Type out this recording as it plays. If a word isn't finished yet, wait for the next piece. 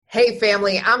Hey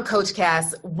family, I'm Coach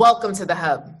Cass. Welcome to the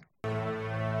Hub.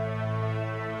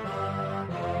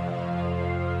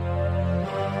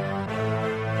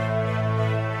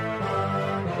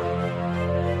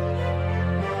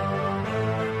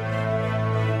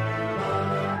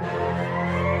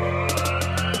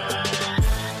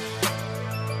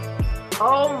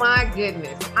 Oh my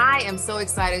goodness. I am so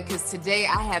excited because today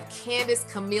I have Candace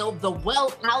Camille, the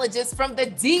wellologist from the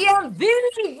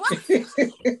DMV.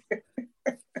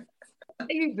 How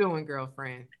you doing,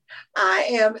 girlfriend? I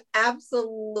am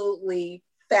absolutely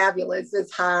fabulous.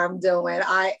 Is how I'm doing.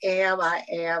 I am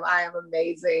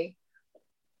amazing.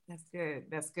 That's good.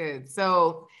 That's good.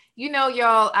 So,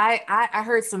 y'all, I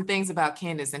heard some things about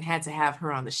Candace and had to have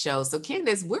her on the show. So,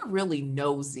 Candace, we're really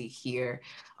nosy here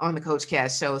on the Coach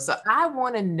Cass show. So, I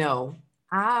want to know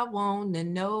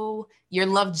your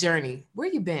love journey. Where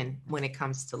you been when it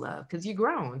comes to love? Because you've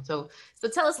grown. So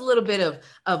tell us a little bit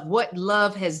of what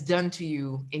love has done to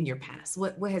you in your past.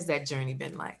 What has that journey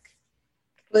been like?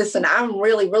 Listen, I'm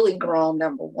really, really grown,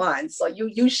 number one. So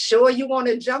you sure you want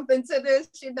to jump into this?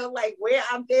 Like where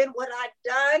I've been, what I've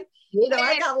done.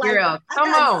 I got Girl, come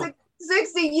on.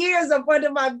 60 years up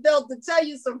under my belt to tell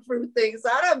you some fruit things. So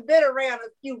I've been around a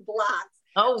few blocks.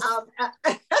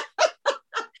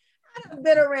 I've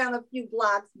been around a few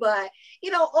blocks, but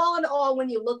all in all, when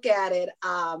you look at it,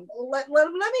 let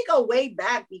me go way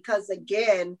back because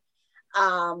again,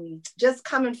 just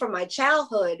coming from my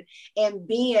childhood and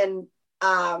being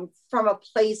from a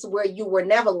place where you were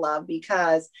never loved,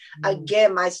 because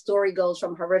again, my story goes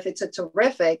from horrific to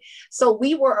terrific. So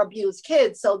we were abused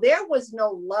kids. So there was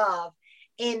no love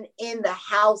in the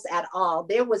house at all.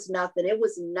 There was nothing. It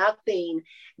was nothing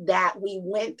that we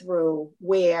went through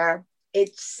where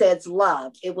it says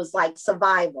love. It was like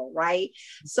survival, right?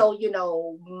 So,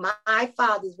 my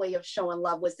father's way of showing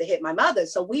love was to hit my mother.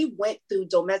 So we went through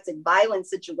domestic violence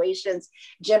situations,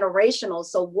 generational.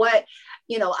 So what,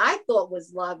 I thought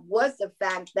was love was the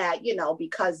fact that,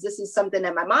 because this is something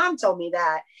that my mom told me,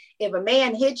 that if a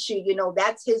man hits you,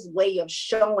 that's his way of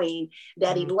showing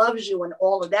that he loves you and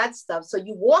all of that stuff. So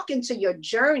you walk into your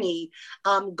journey,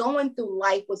 going through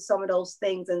life with some of those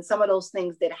things, and some of those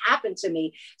things that happened to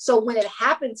me. So when it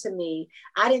happened to me,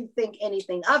 I didn't think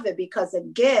anything of it, because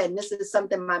again, this is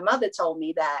something my mother told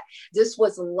me, that this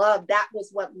was love. That was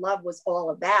what love was all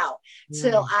about.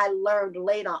 Till I learned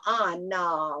later on,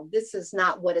 no, this is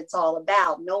not what it's all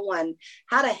about. No one,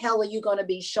 how the hell are you going to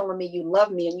be showing me you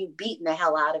love me and you beating the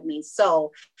hell out of me?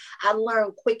 So I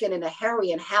learned quick and in a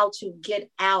hurry and how to get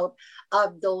out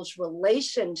of those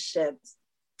relationships,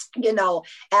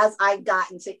 as I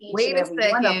got into each and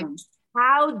every one of them.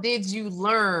 How did you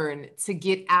learn to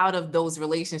get out of those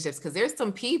relationships? Because there's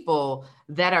some people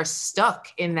that are stuck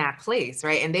in that place,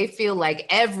 right? And they feel like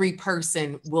every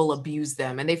person will abuse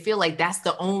them. And they feel like that's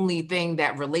the only thing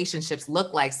that relationships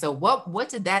look like. So what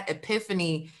did that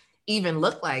epiphany even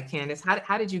look like, Candace?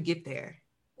 How did you get there?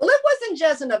 Well, it wasn't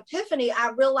just an epiphany.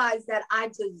 I realized that I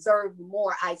deserved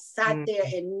more. I sat there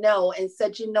and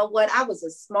said, you know what? I was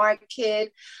a smart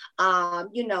kid. I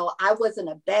wasn't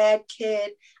a bad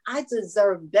kid. I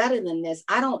deserve better than this.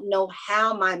 I don't know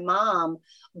how my mom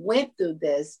went through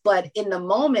this, but in the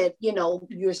moment,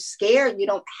 you're scared. You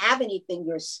don't have anything.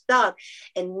 You're stuck,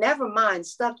 and never mind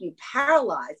stuck, you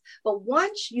paralyzed. But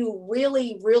once you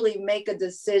really, really make a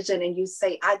decision and you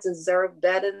say, I deserve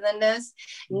better than this,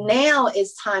 now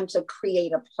it's time to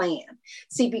create a plan.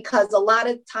 See, because a lot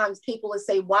of times people will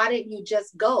say, why didn't you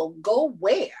just go? Go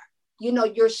where?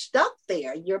 You're stuck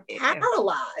there. You're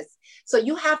paralyzed. So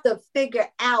you have to figure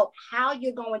out how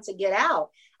you're going to get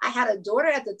out. I had a daughter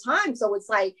at the time. So it's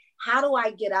like, how do I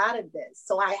get out of this?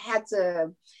 So I had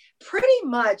to pretty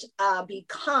much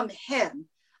become him.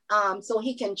 So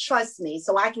he can trust me,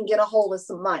 so I can get a hold of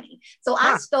some money. So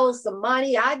I stole some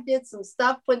money. I did some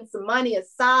stuff, putting some money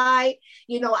aside.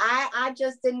 I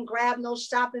just didn't grab no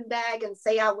shopping bag and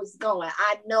say I was going.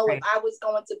 I know if I was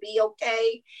going to be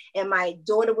okay and my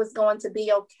daughter was going to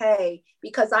be okay,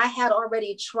 because I had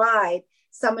already tried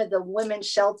some of the women's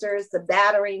shelters, the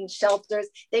battering shelters.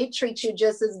 They treat you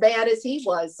just as bad as he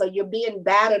was. So you're being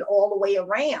battered all the way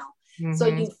around. So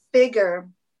you figure,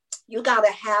 you got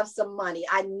to have some money.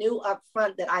 I knew up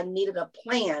front that I needed a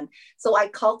plan. So I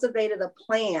cultivated a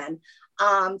plan.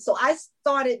 So I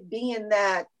started being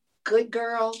that good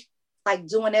girl, like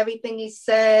doing everything he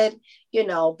said,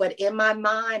 but in my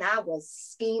mind, I was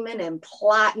scheming and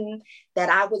plotting that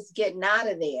I was getting out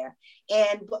of there.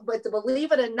 But to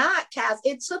believe it or not, Cass,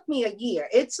 it took me a year.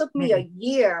 It took me a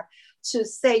year to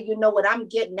say, you know what, I'm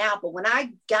getting out. But when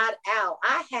I got out,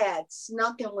 I had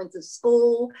snuck and went to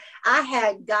school. I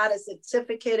had got a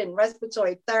certificate in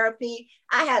respiratory therapy.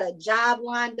 I had a job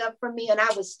lined up for me, and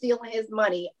I was stealing his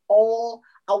money all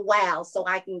a while so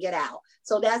I can get out.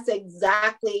 So that's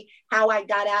exactly how I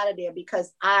got out of there,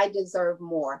 because I deserve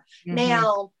more.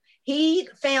 Now, he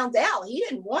found out he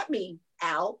didn't want me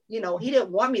out. He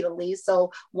didn't want me to leave.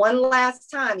 So one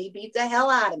last time, he beat the hell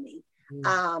out of me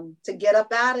to get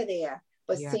up out of there.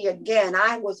 But see, again,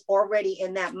 I was already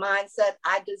in that mindset.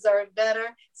 I deserve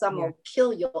better. So I'm going to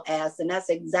kill your ass. And that's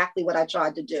exactly what I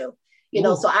tried to do.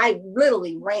 So I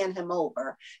literally ran him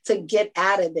over to get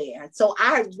out of there. So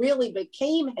I really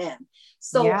became him.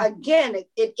 So again,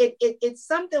 it's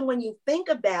something when you think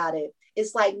about it,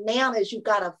 it's like now is you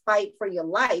got to fight for your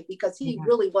life, because he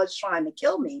really was trying to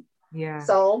kill me.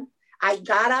 So I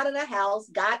got out of the house,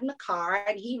 got in the car,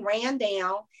 and he ran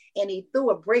down and he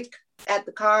threw a brick at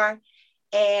the car.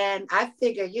 And I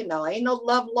figured, ain't no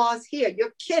love lost here. Your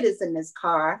kid is in this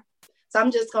car. So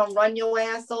I'm just going to run your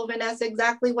ass over. And that's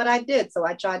exactly what I did. So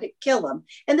I tried to kill him.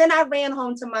 And then I ran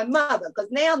home to my mother,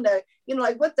 because now they're,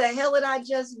 like, what the hell did I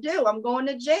just do? I'm going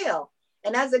to jail.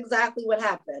 And that's exactly what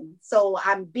happened. So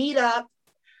I'm beat up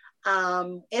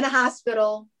in a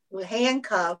hospital with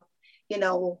handcuffed,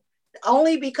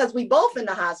 only because we both in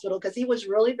the hospital, because he was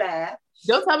really bad.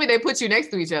 Don't tell me they put you next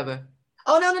to each other.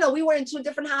 Oh, no. We were in two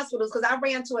different hospitals, because I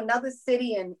ran to another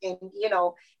city, and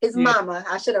his mama,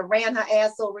 I should have ran her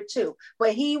ass over too.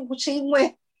 But he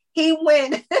went he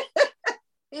went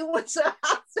to a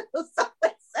hospital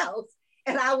someplace else,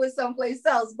 and I was someplace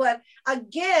else. But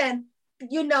again,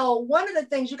 one of the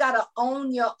things, you got to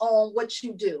own what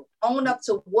you do, own up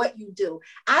to what you do.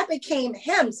 I became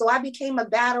him. So I became a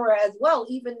batterer as well,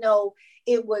 even though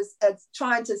it was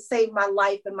trying to save my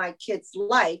life and my kid's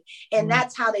life. And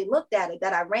that's how they looked at it,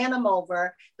 that I ran him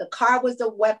over. The car was the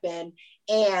weapon,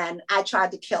 and I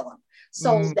tried to kill him.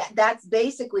 So that's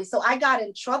basically, so I got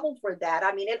in trouble for that.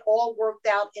 I mean, it all worked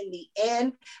out in the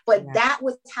end, but that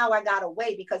was how I got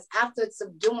away, because after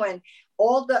subduing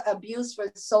all the abuse for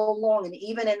so long, and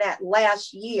even in that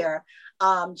last year,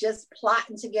 just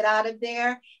plotting to get out of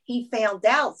there, he found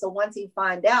out. So once he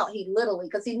found out, he literally,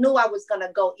 because he knew I was going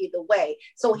to go either way.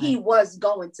 So he was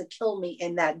going to kill me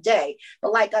in that day.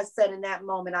 But like I said, in that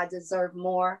moment, I deserve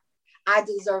more. I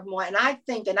deserve more. And I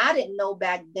think, and I didn't know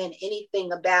back then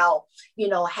anything about,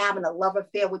 having a love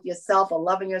affair with yourself or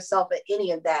loving yourself or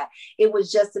any of that. It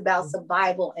was just about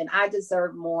survival, and I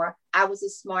deserve more. I was a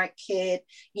smart kid.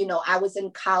 I was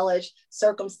in college.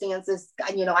 Circumstances,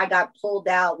 I got pulled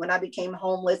out when I became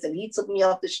homeless, and he took me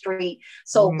off the street.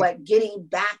 So, but getting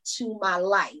back to my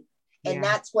life, and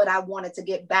that's what I wanted to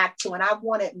get back to. And I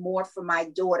wanted more for my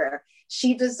daughter.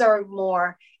 She deserved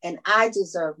more, and I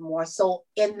deserve more. So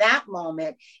in that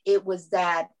moment, it was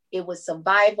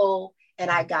survival,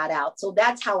 and I got out. So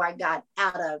that's how I got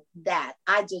out of that.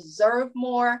 I deserve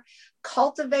more,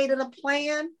 cultivated a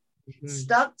plan,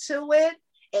 stuck to it,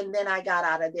 and then I got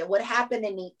out of there. What happened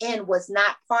in the end was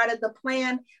not part of the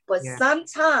plan, but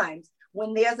sometimes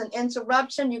when there's an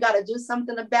interruption, you got to do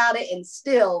something about it and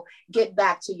still get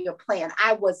back to your plan.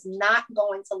 I was not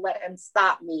going to let him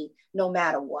stop me no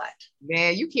matter what.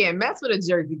 Man, you can't mess with a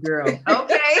Jersey girl.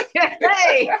 Okay.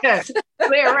 Hey,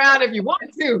 play around if you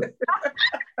want to.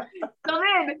 So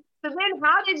then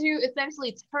how did you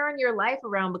essentially turn your life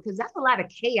around? Because that's a lot of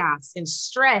chaos and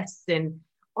stress and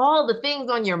all the things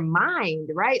on your mind,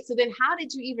 right? So then how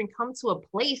did you even come to a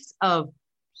place of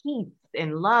peace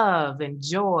and love and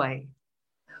joy?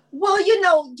 Well,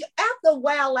 after a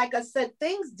while, like I said,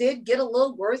 things did get a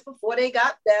little worse before they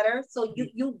got better. So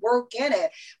you work in it.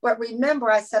 But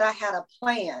remember, I said I had a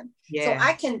plan. So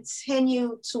I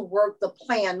continue to work the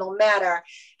plan no matter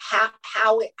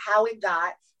how it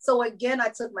got. So again, I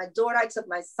took my daughter, I took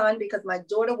my son, because my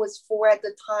daughter was 4 at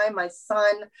the time. My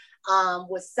son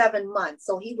was 7 months.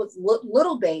 So he was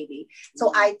little baby.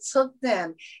 So I took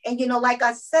them. And, like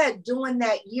I said, during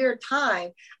that year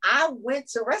time, I went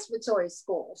to respiratory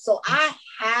school. So I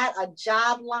had a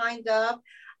job lined up.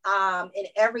 And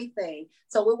everything.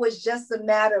 So it was just a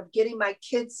matter of getting my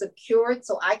kids secured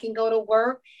so I can go to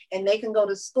work and they can go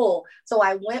to school. So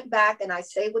I went back and I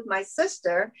stayed with my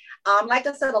sister. Like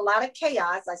I said, a lot of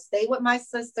chaos. I stayed with my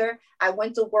sister. I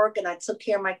went to work and I took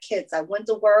care of my kids. I went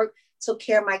to work, took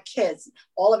care of my kids.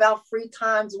 All of our free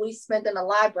times we spent in the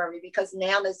library, because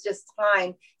now it's just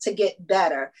time to get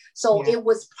better. So it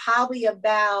was probably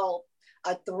about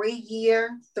a 3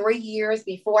 years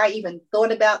before I even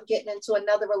thought about getting into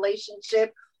another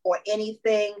relationship or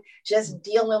anything, just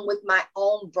dealing with my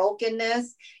own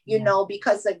brokenness,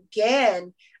 because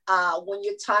again, when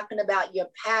you're talking about your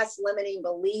past limiting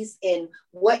beliefs and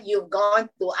what you've gone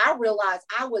through, I realized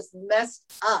I was messed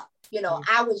up.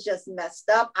 I was just messed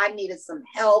up. I needed some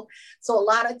help. So a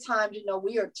lot of times,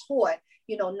 we are taught,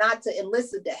 not to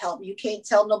elicit the help. You can't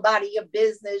tell nobody your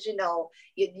business.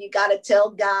 You got to tell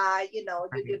God,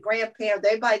 your grandparents,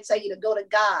 everybody tell you to go to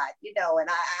God, and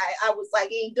I was like,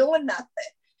 he ain't doing nothing.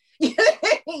 He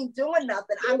ain't doing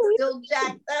nothing. I'm still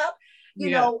jacked up.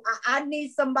 I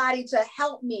need somebody to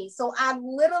help me. So I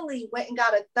literally went and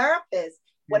got a therapist.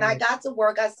 When I got to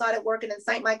work, I started working in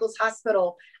St. Michael's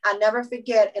Hospital. I never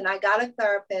forget. And I got a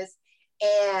therapist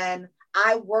and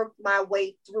I worked my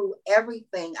way through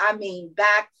everything. I mean,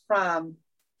 back from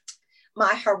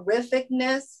my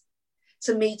horrificness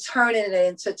to me turning it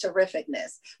into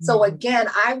terrificness. So again,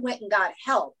 I went and got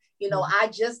help. I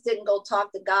just didn't go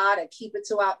talk to God and keep it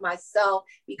to out myself,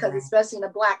 because especially in the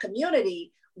Black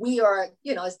community, we are,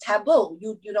 it's taboo.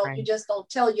 You just don't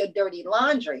tell your dirty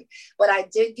laundry. But I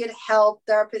did get help.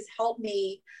 Therapists helped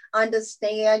me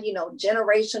understand,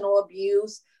 generational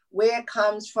abuse, where it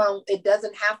comes from. It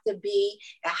doesn't have to be,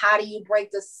 and how do you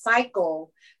break the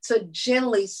cycle to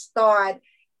gently start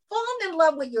falling in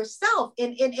love with yourself.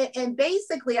 And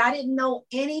basically, I didn't know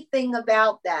anything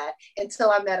about that until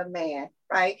I met a man,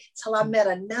 right? Till I met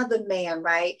another man,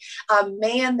 right? A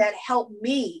man that helped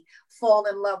me fall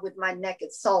in love with my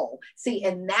naked soul. See,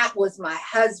 and that was my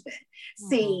husband.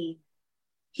 See,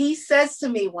 he says to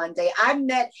me one day, I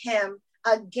met him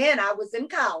again. I was in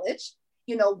college,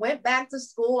 went back to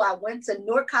school. I went to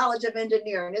Newark College of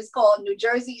Engineering. It's called New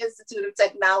Jersey Institute of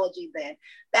Technology then.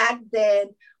 Back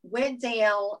then, went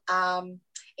down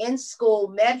in school,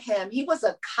 met him. He was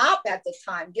a cop at the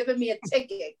time, giving me a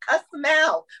ticket, cussed him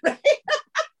out, right?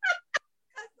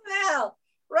 Cussed him out,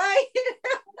 right?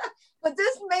 But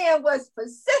this man was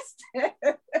persistent.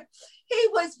 He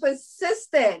was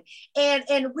persistent.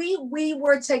 And we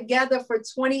were together for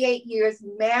 28 years,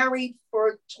 married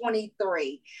for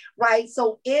 23, right?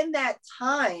 So in that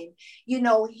time,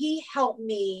 he helped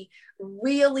me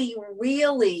really,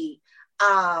 really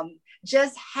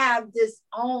just have this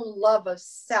own love of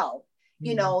self.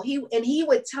 He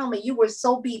would tell me, you were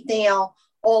so beat down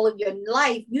all of your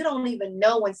life, you don't even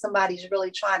know when somebody's really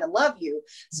trying to love you.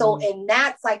 So, and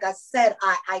that's, like I said,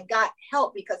 I got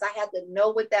help because I had to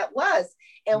know what that was.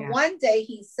 And one day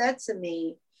he said to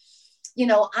me,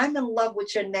 I'm in love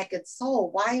with your naked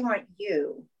soul. Why aren't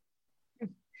you?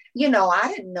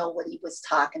 I didn't know what he was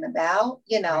talking about.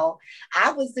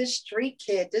 I was this street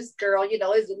kid, this girl,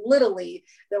 is literally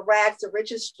the rags to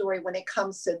riches story when it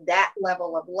comes to that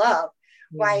level of love.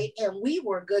 Right. And we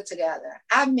were good together.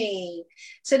 I mean,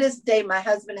 to this day, my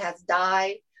husband has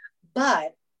died,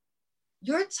 but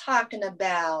you're talking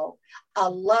about a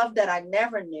love that I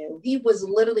never knew. He was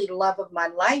literally the love of my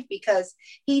life because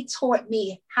he taught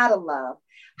me how to love,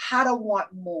 how to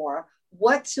want more,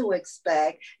 what to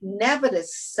expect, never to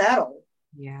settle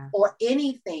or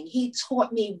anything. He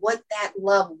taught me what that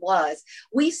love was.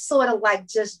 We sort of like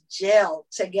just gelled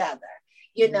together.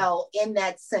 In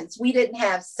that sense, we didn't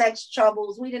have sex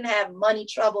troubles. We didn't have money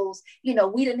troubles.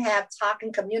 We didn't have talk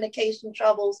and communication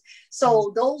troubles.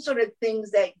 So those are the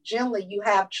things that generally you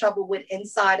have trouble with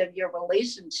inside of your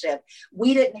relationship.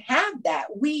 We didn't have that.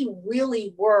 We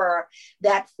really were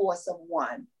that force of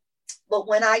one. But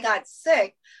when I got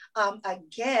sick,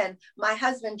 again, my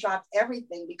husband dropped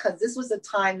everything because this was a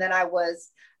time that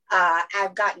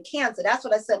I've gotten cancer. That's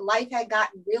what I said. Life had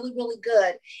gotten really, really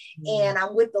good. And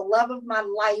I'm with the love of my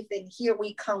life. And here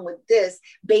we come with this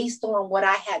based on what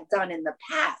I had done in the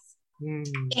past.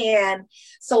 And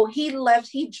so he left,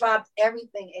 he dropped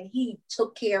everything and he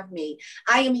took care of me.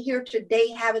 I am here today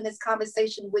having this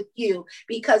conversation with you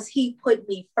because he put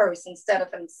me first instead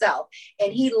of himself.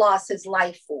 And he lost his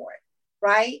life for it.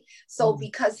 Right? So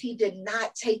because he did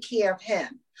not take care of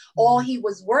him, all he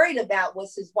was worried about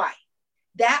was his wife.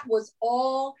 That was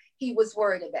all he was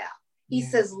worried about. He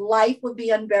says life would be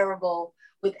unbearable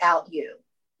without you.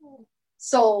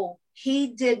 So he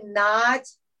did not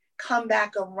come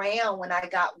back around when I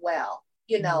got well,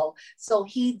 So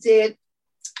he did,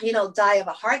 die of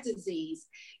a heart disease,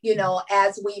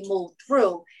 as we moved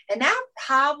through. And that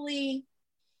probably,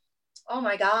 oh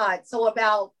my God. So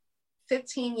about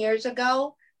 15 years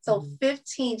ago, so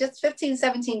 15,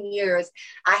 17 years,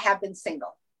 I have been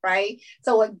single. Right.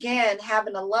 So again,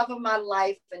 having the love of my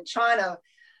life and trying to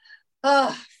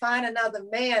Oh, find another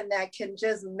man that can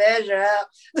just measure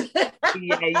up.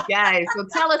 Yeah, you guys. So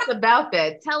tell us about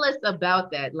that. Tell us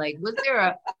about that. Like, was there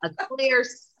a clear,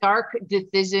 stark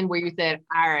decision where you said,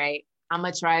 all right, I'm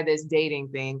gonna try this dating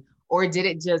thing? Or did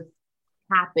it just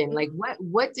happen? Like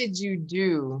what did you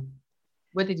do?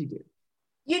 What did you do?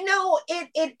 You know,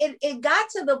 it got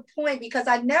to the point because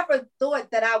I never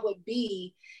thought that I would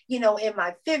be, in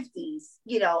my 50s,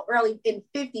 early in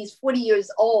 50s, 40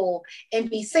 years old and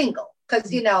be single.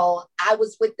 Because, I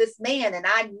was with this man and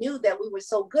I knew that we were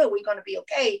so good, we're going to be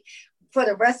okay for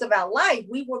the rest of our life.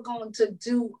 We were going to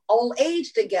do old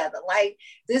age together. Like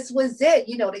this was it.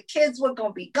 The kids were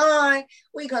going to be gone.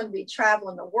 We're going to be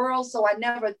traveling the world. So I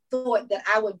never thought that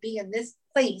I would be in this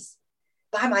place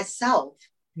by myself.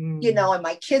 And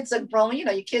my kids are grown. Your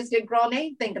kids get grown, they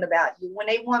ain't thinking about you. When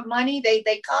they want money, they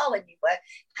calling you. But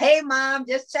hey, mom,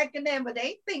 just checking in, but they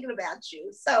ain't thinking about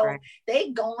you. So right. They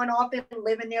going off and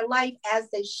living their life as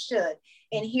they should.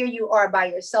 And here you are by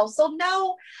yourself. So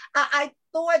no, I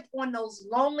thought on those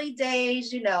lonely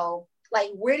days, like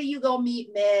where do you go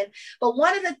meet men? But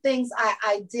one of the things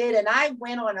I did, and I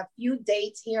went on a few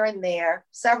dates here and there,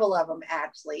 several of them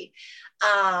actually.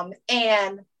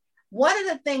 And one of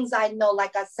the things I know,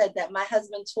 like I said, that my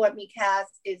husband taught me, Cass,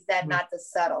 is that not to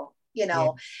settle, and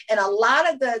a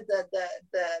lot of the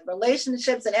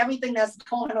relationships and everything that's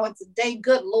going on today,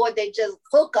 good Lord, they just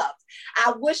hook up.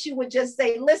 I wish you would just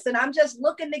say, listen, I'm just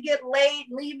looking to get laid,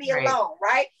 leave me alone,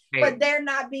 right? But they're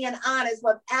not being honest,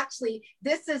 but actually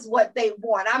this is what they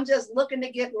want. I'm just looking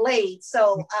to get laid.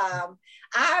 So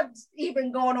I've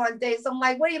even going on dates. I'm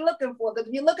like, what are you looking for? Because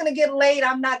if you're looking to get laid,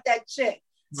 I'm not that chick.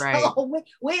 Right. So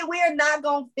we're not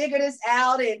going to figure this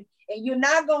out and you're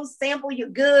not going to sample your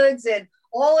goods and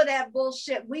all of that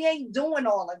bullshit. We ain't doing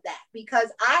all of that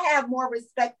because I have more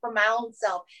respect for my own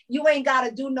self. You ain't got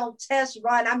to do no test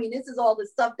run. I mean, this is all the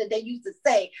stuff that they used to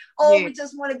say. Oh, yeah. We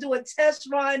just want to do a test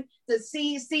run to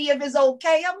see if it's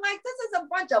okay. I'm like, this is a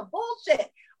bunch of bullshit.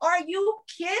 Are you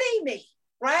kidding me?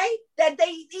 Right? That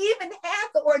they even have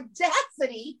the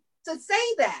audacity to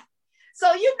say that. So,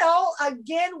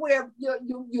 again, where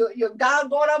your guy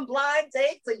going on blind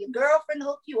dates or your girlfriend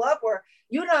hooked you up or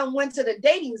you done went to the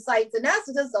dating sites, and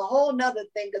that's just a whole nother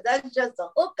thing because that's just a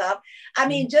hookup. I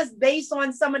mean, just based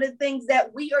on some of the things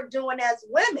that we are doing as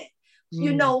women,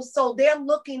 so they're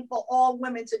looking for all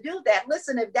women to do that.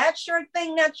 Listen, if that's your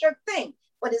thing, that's your thing,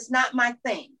 but it's not my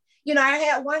thing. I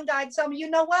had one guy tell me, you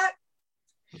know what?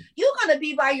 You're going to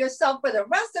be by yourself for the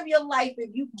rest of your life if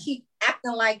you keep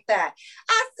acting like that.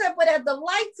 I said, but at the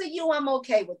lights of you, I'm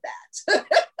okay with that.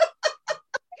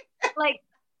 Like,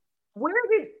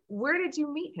 where did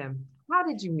you meet him? How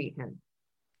did you meet him?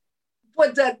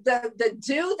 But the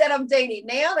dude that I'm dating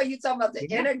now, or are you talking about the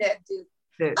internet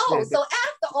dude? So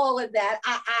after all of that,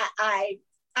 I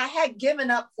had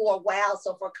given up for a while.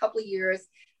 So for a couple of years,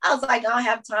 I was like, I don't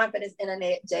have time for this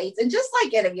internet dates. And just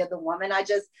like any other woman, I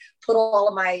just put all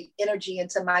of my energy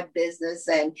into my business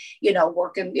and,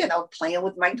 working, playing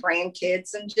with my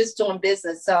grandkids and just doing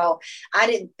business. So I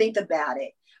didn't think about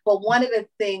it. But one of the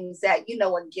things that,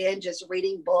 again, just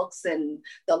reading books and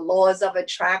the laws of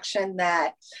attraction,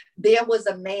 that there was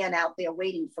a man out there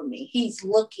waiting for me. He's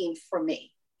looking for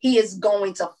me. He is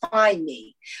going to find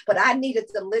me, but I needed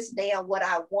to list down what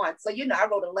I want. So, I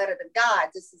wrote a letter to God.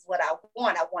 This is what I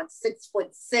want. I want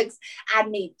 6'6". I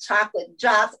need chocolate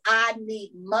drops. I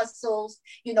need muscles.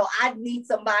 I need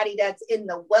somebody that's in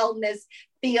the wellness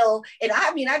field. And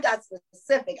I got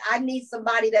specific. I need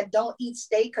somebody that don't eat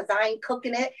steak because I ain't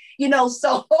cooking it,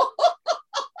 so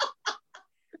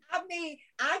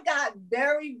I got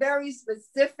very, very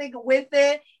specific with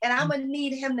it, and I'm going to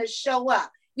need him to show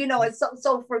up. And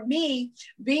so for me,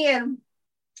 being,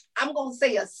 I'm going to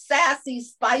say, a sassy,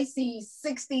 spicy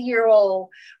 60-year-old,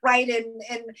 right? And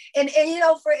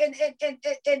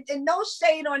no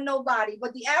shade on nobody,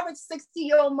 but the average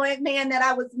 60-year-old man that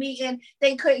I was meeting,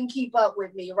 they couldn't keep up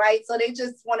with me, right? So they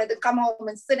just wanted to come home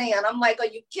and sit down. I'm like, are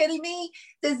you kidding me?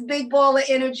 This big ball of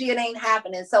energy, it ain't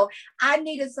happening. So I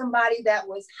needed somebody that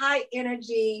was high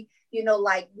energy,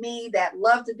 like me, that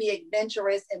loved to be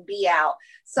adventurous and be out.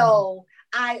 So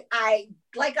I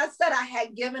like I said, I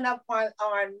had given up on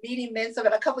meeting men. So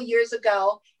a couple of years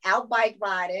ago, out bike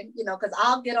riding, because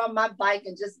I'll get on my bike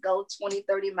and just go 20,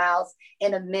 30 miles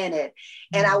in a minute.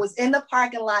 And I was in the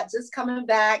parking lot just coming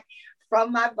back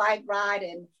from my bike ride,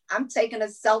 and I'm taking a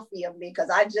selfie of me because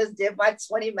I just did my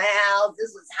 20 miles.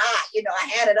 This was hot. I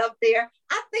had it up there.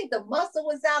 I think the muscle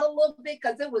was out a little bit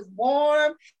because it was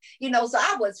warm, so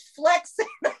I was flexing.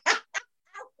 I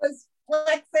was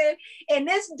flexing. And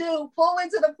this dude pulled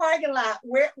into the parking lot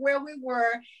where we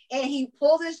were, and he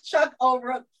pulled his truck over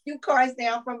a few cars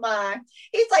down from mine.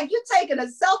 He's like, "You taking a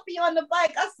selfie on the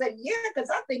bike?" I said, "Yeah, because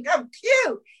I think I'm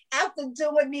cute after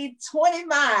doing me 20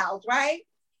 miles, right?"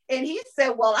 And he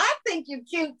said, "Well, I think you're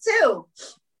cute too."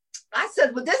 I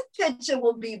said, "Well, this picture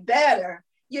will be better,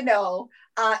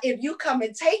 if you come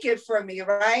and take it from me,"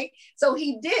 right? So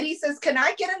he did. He says, "Can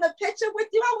I get in the picture with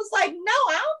you?" I was like, "No,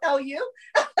 I don't know you."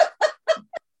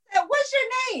 "What's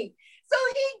your name?" So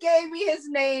he gave me his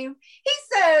name. He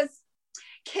says,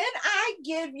 "Can I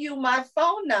give you my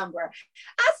phone number?"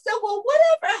 I said, "Well,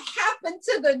 whatever happened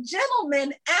to the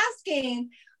gentleman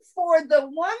asking for the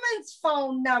woman's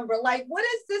phone number? Like, what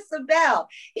is this about?"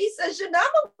 He says, "I'm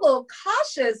a little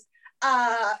cautious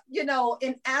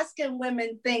in asking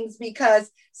women things because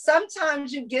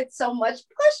sometimes you get so much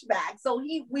pushback." So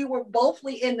we were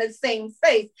bothly in the same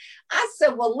space. I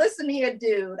said, "Well, listen here,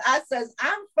 dude." I says,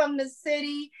 "I'm from the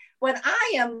city, but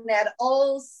I am that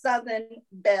old Southern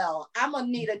belle. I'm gonna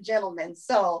need a gentleman.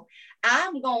 So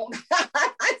I'm going,"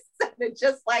 I said it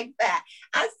just like that.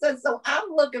 I said, "So I'm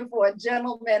looking for a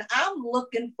gentleman. I'm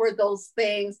looking for those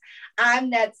things.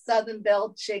 I'm that Southern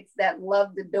belle chicks that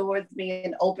love the doors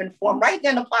being open for them." Right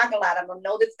there in the parking lot, I'm gonna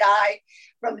know this guy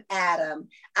from Adam.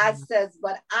 I says,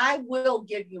 "But I will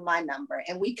give you my number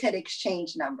and we could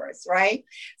exchange numbers," right?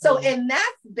 So, and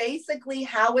that's basically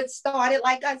how it started,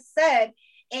 like I said.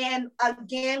 And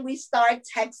again, we start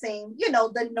texting,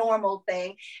 the normal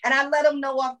thing. And I let them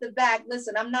know off the bat,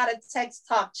 "Listen, I'm not a text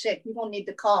talk chick. You don't need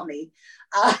to call me.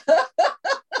 I'm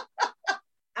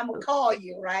going to call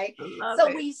you," right?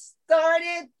 So we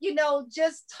started,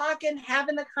 just talking,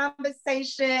 having a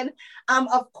conversation.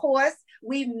 Of course,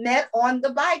 we met on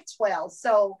the bike trail.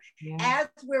 So as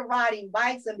we're riding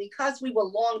bikes, and because we were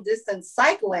long distance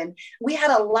cycling, we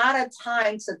had a lot of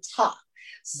time to talk.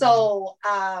 So,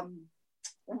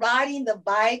 riding the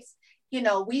bikes,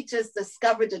 we just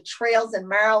discovered the trails in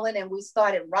Maryland, and we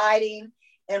started riding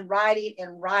and riding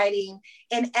and riding.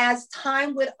 And as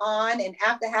time went on, and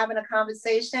after having a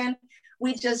conversation,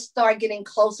 we just started getting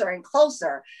closer and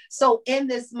closer. So in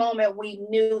this moment, we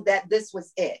knew that this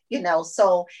was it,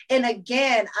 So, and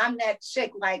again, I'm that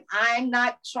chick, like, I'm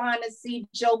not trying to see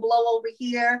Joe Blow over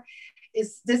here.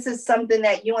 This is something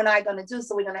that you and I are going to do.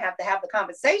 So we're going to have the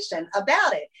conversation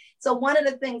about it. So one of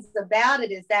the things about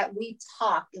it is that we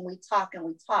talk and we talk and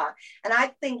we talk. And I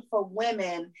think for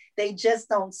women, they just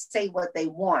don't say what they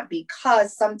want,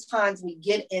 because sometimes we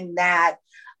get in that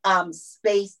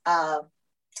space of,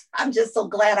 "I'm just so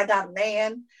glad I got a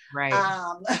man." Right.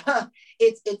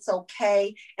 It's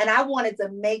okay. And I wanted to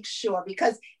make sure,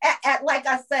 because like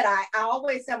I said, I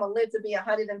always say I'm gonna live to be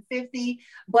 150,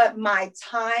 but my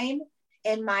time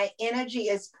and my energy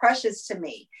is precious to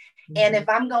me. And if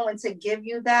I'm going to give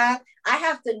you that, I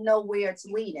have to know where it's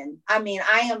leading. I mean,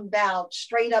 I am about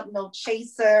straight up no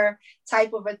chaser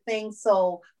type of a thing.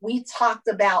 So we talked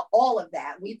about all of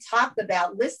that. We talked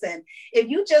about, listen, if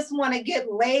you just want to get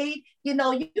laid, you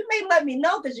may let me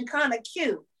know because you're kind of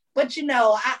cute. But,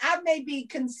 I may be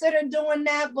considering doing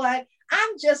that, but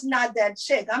I'm just not that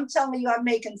chick. I'm telling you, I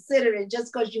may consider it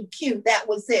just because you're cute. That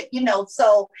was it,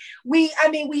 So we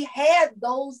had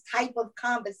those type of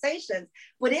conversations,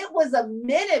 but it was a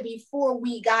minute before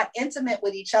we got intimate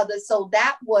with each other. So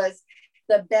that was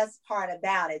the best part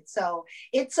about it. So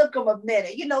it took them a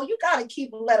minute. You got to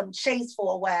let them chase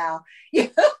for a while.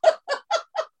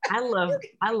 I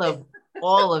love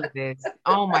all of this.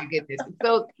 Oh my goodness.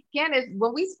 So Candace,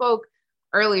 when we spoke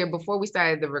earlier, before we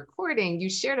started the recording, you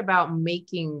shared about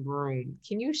making room.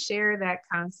 Can you share that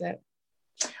concept?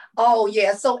 Oh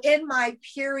yeah. So in my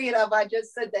period of, I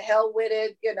just said, the hell with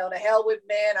it, the hell with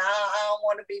men. I don't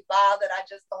want to be bothered. I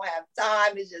just don't have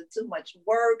time. It's just too much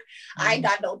work. I ain't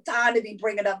got no time to be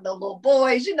bringing up no little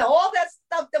boys, all that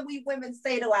stuff that we women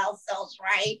say to ourselves,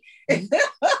 right?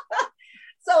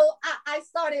 So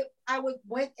I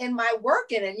went in my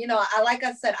work in it. Like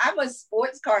I said, I'm a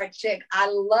sports car chick. I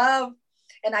love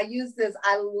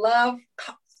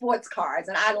sports cars,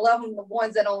 and I love them, the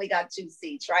ones that only got 2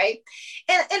 seats, right?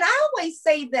 And I always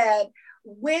say that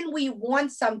when we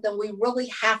want something, we really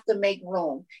have to make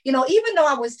room. Even though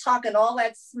I was talking all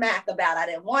that smack about I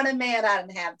didn't want a man, I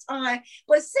didn't have time,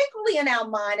 but secretly in our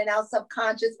mind and our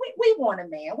subconscious, we want a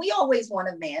man. We always want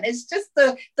a man. It's just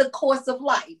the course of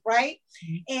life, right?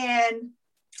 And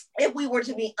if we were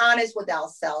to be honest with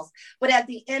ourselves, but at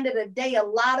the end of the day, a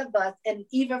lot of us, and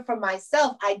even for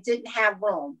myself, I didn't have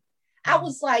room. I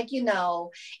was like,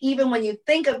 even when you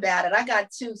think about it, I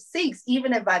got 2 seats.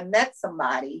 Even if I met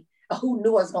somebody, who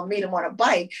knew I was going to meet him on a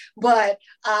bike, but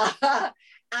I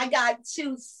got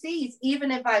 2 seats. Even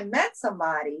if I met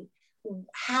somebody,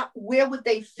 where would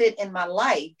they fit in my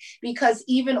life? Because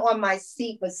even on my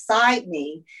seat beside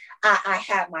me, I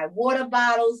have my water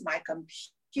bottles, my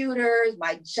computers,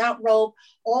 my jump rope,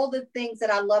 all the things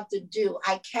that I love to do,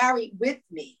 I carry with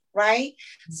me. Right.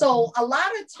 Mm-hmm. So a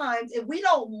lot of times, if we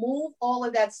don't move all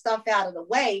of that stuff out of the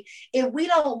way, if we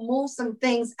don't move some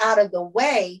things out of the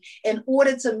way in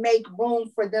order to make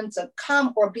room for them to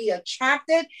come or be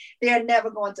attracted, they're never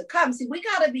going to come. See, we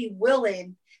got to be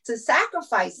willing to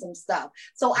sacrifice some stuff.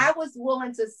 So I was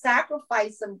willing to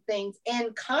sacrifice some things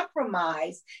and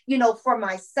compromise, for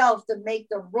myself to make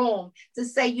the room to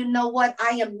say, you know what,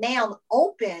 I am now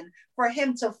open for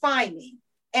him to find me.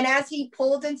 And as he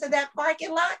pulled into that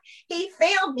parking lot, he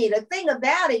found me. The thing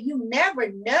about it, you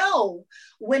never know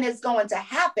when it's going to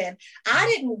happen. I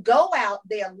didn't go out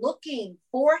there looking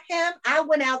for him. I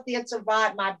went out there to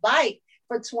ride my bike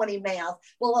for 20 miles.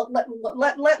 Well,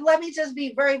 let me just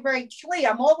be very, very clear.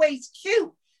 I'm always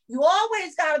cute. You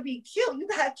always got to be cute. You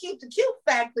got to keep the cute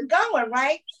factor going,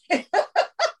 right? 20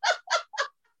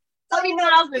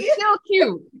 miles is still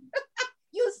cute.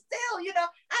 You still,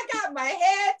 I got my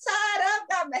head tied up,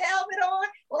 got my helmet on.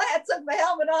 Well, I had took my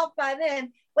helmet off by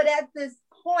then. But at this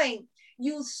point,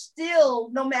 you still,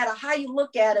 no matter how you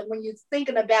look at it, when you're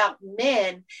thinking about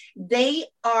men, they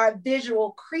are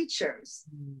visual creatures.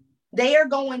 They are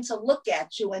going to look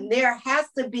at you, and there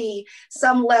has to be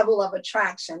some level of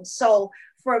attraction. So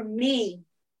for me,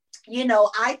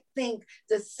 I think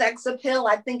the sex appeal,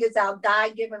 I think it's our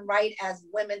God-given right as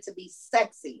women to be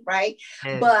sexy, right?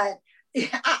 But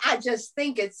I just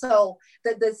think it's so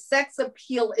that the sex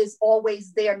appeal is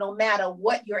always there no matter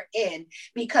what you're in,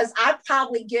 because I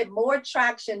probably get more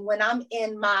traction when I'm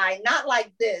in my, not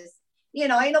like this,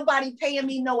 ain't nobody paying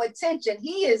me no attention.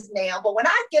 He is now, but when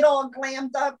I get all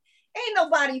glammed up, ain't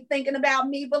nobody thinking about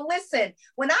me. But listen,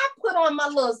 when I put on my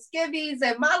little skivvies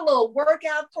and my little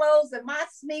workout clothes and my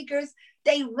sneakers,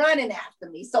 they running after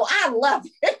me. So I love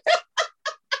it.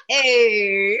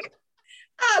 Hey,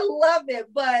 I love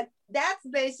it. But that's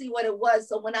basically what it was.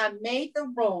 So when I made the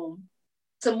room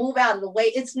to move out of the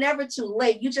way, it's never too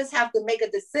late. You just have to make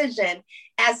a decision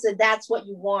as to that's what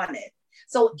you wanted.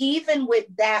 So even with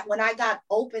that, when I got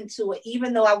open to it,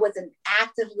 even though I wasn't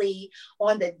actively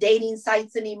on the dating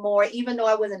sites anymore, even though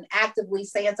I wasn't actively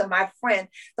saying to my friend,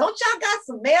 don't y'all got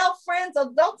some male friends,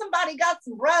 or don't somebody got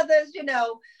some brothers,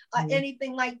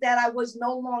 anything like that. I was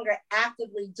no longer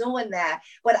actively doing that,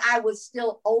 but I was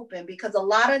still open, because a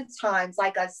lot of times,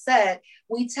 like I said,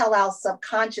 we tell our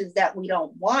subconscious that we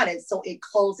don't want it, so it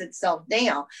closes itself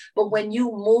down. But when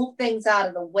you move things out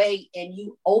of the way and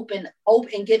you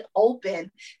get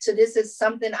open to, this is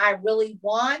something I really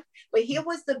want. But here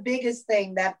was the biggest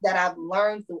thing that I've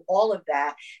learned through all of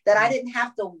that I didn't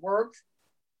have to work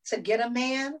to get a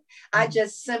man. I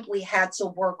just simply had to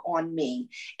work on me.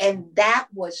 And that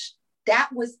was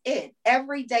it.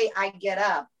 Every day I get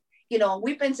up,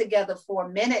 we've been together for a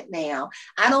minute now.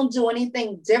 I don't do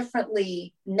anything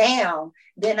differently now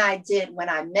than I did when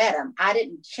I met him. I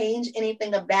didn't change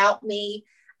anything about me.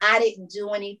 I didn't do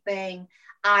anything.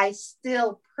 I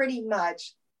still pretty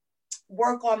much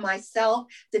work on myself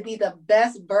to be the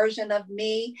best version of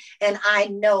me. And I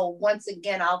know, once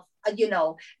again,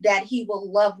 that he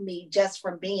will love me just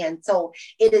for being. So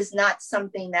it is not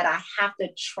something that I have to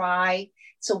try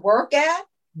to work at.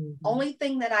 Only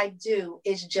thing that I do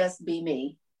is just be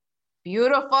me.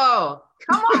 Beautiful. Come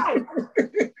on.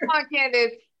 Come on,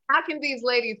 Candace. How can these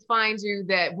ladies find you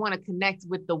that want to connect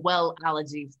with the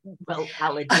Wellologist?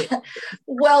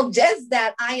 Well, just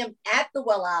that I am at the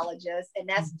Wellologist, and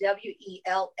that's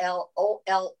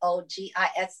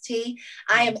WELLOLOGIST.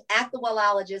 I am at the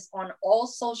Wellologist on all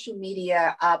social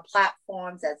media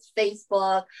platforms. That's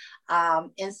Facebook,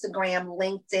 Instagram,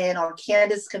 LinkedIn, or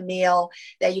Candace Camille,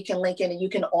 that you can link in. And you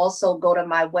can also go to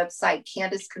my website,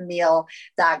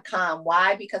 CandaceCamille.com.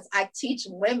 Why? Because I teach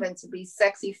women to be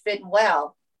sexy, fit, and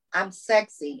well. I'm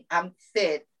sexy, I'm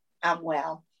fit, I'm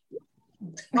well.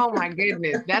 Oh my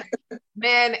goodness.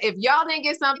 Man, if y'all didn't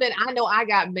get something, I know I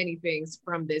got many things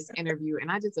from this interview,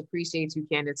 and I just appreciate you,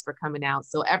 Candace, for coming out.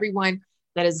 So everyone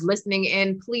that is listening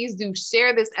in, please do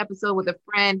share this episode with a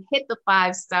friend, hit the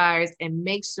 5 stars, and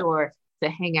make sure to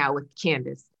hang out with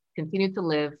Candace. Continue to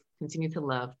live, continue to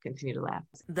love, continue to laugh.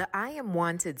 The I Am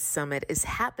Wanted Summit is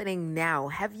happening now.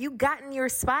 Have you gotten your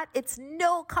spot? It's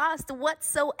no cost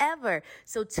whatsoever.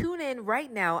 So tune in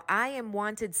right now,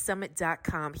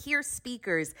 IamWantedSummit.com. Hear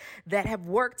speakers that have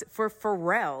worked for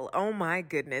Pharrell. Oh my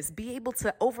goodness. Be able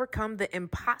to overcome the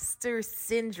imposter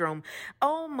syndrome.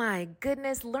 Oh my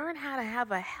goodness. Learn how to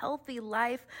have a healthy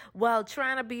life while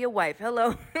trying to be a wife.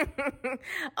 Hello.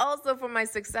 Also, for my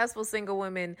successful single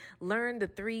women, learn the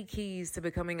 3 keys to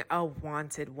becoming a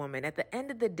wanted woman. At the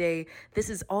end of the day, this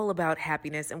is all about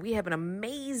happiness, and we have an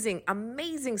amazing,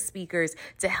 amazing speakers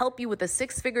to help you with a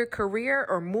six-figure career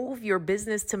or move your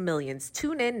business to millions.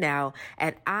 Tune in now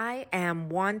at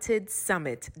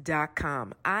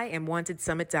IamWantedSummit.com.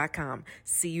 IamWantedSummit.com.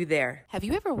 See you there. Have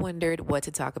you ever wondered what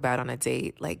to talk about on a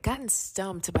date? Like gotten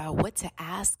stumped about what to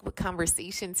ask, what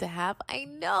conversation to have? I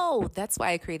know. That's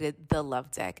why I created the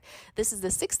Love Deck. This is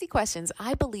the 60 questions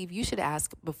I believe you should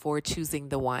ask before choosing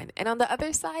the one. And on the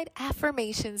other side,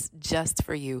 affirmations just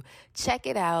for you. Check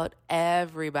it out.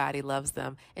 Everybody loves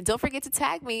them. And don't forget to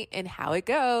tag me in how it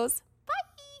goes.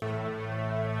 Bye.